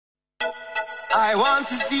I want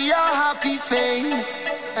to see a happy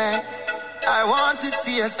face. I want to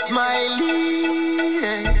see a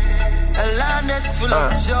smiley. A land that's full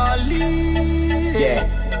of jolly. Yeah.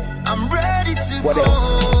 I'm ready to What go.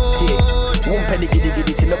 else? Yeah. One penny giddy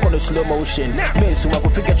till look on the slow motion. Man, so I go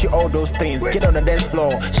forget you all those things. Get on the dance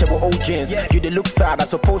floor, share with old jeans. You the look sad, I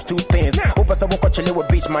suppose two things. Open some walk on with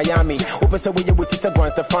Beach, Miami. Open some way with Tisa Gwan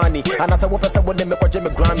Stefani. And as I open some with them, I Jimmy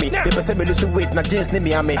Grammy. They say me lose weight, now jeans near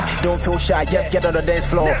Miami. Don't feel shy, just get on the dance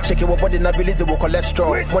floor. Shake your body, now release it with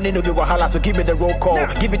cholesterol. Money no be wahala, so give me the roll call.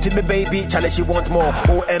 Give it to me, baby, challenge you want more.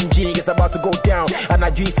 OMG, it's about to go down. And I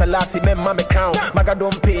do Salasi, man, mommy count. Maga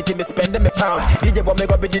don't pay till me spend them a pound. DJ but me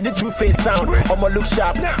go be the two-face sound. I'ma look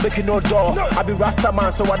sharp, make you no door. I be Rasta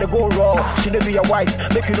man, so I dey go raw. She no be your wife,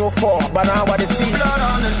 make you no fall. But now I dey see blood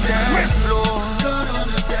on the dance floor. Blood on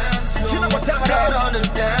the dance floor. You know what time it is? Blood on the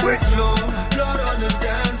dance floor. Blood on the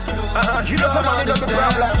dance floor. You know somebody got the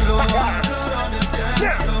problem. Blood on the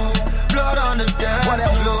dance floor. Blood on the dance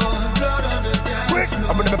floor. Blood on the dance floor.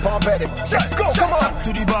 I'm gonna be palm bedding. Let's go, come on. To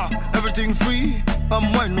the bar, everything free.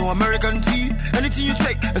 Wine, no American tea. Anything you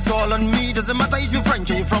take, it's all on me. Doesn't matter if you're French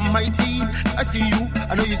or you're from Haiti. I see you,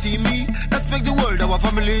 I know you see me. Let's make the world our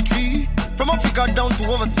family tree. From Africa down to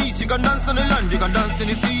overseas, you can dance on the land, you can dance in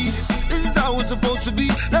the sea. This is how it's supposed to be.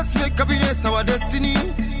 Let's make happiness our destiny.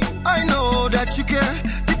 I know that you care.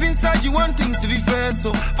 Deep inside you want things to be fair.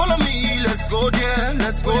 So follow me, let's go there.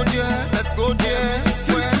 Let's go there, let's go there.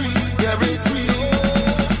 Where there is free.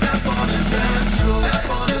 Step on the dance floor. Step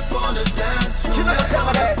on the dance floor. You know what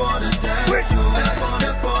time it is? Step on the dance floor.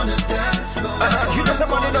 Step on the dance floor. You know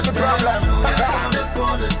somebody got the problem. Step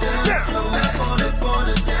on the dance floor. Step on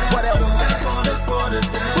the dance. What else? Step on the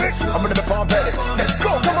dance floor. I'm gonna be palm bedding. Let's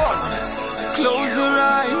go, come on. Close your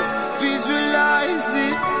eyes, visualize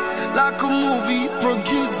it like a movie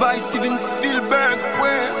produced by Steven Spielberg,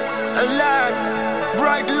 where a land,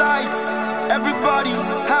 bright lights, everybody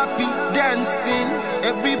happy dancing,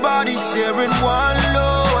 everybody sharing one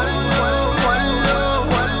love, one love, one love,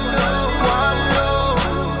 one love, one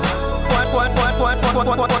love.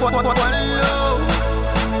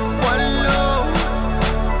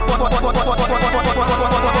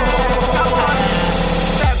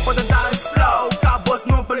 Step for the dance floor, Cabo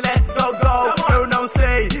Snoop, let's go, go. Eu não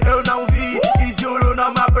sei, eu não vi, e juro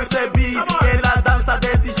não me apercebi. Ela dança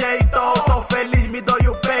desse jeito, tô feliz, me dói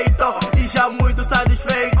o peito. E já muito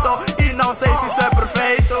satisfeito, e não sei se isso é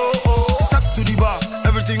perfeito. Step to the bar,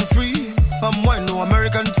 everything free. Wine, no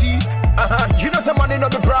American tea. You know somebody know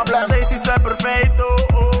the problem. Não sei se isso é perfeito.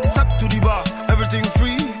 Step to the bar, everything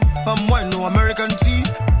free. Wine, no American tea.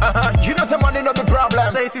 You know somebody know the problem.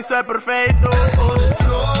 Não sei se isso é perfeito. On the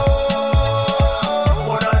floor.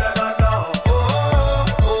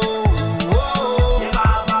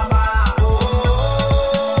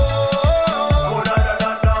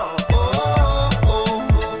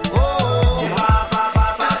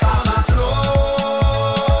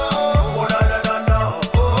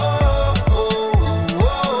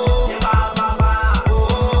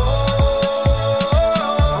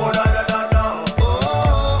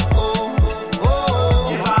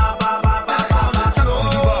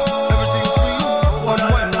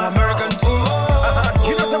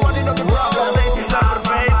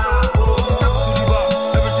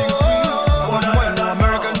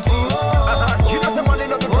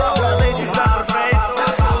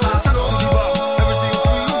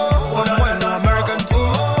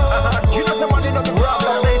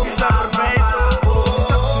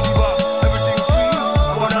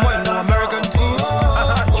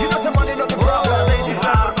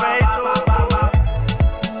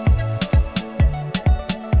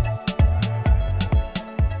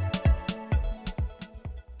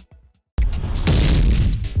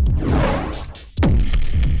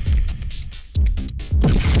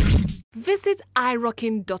 Visit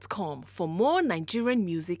irockin.com for more Nigerian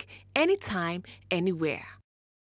music anytime, anywhere.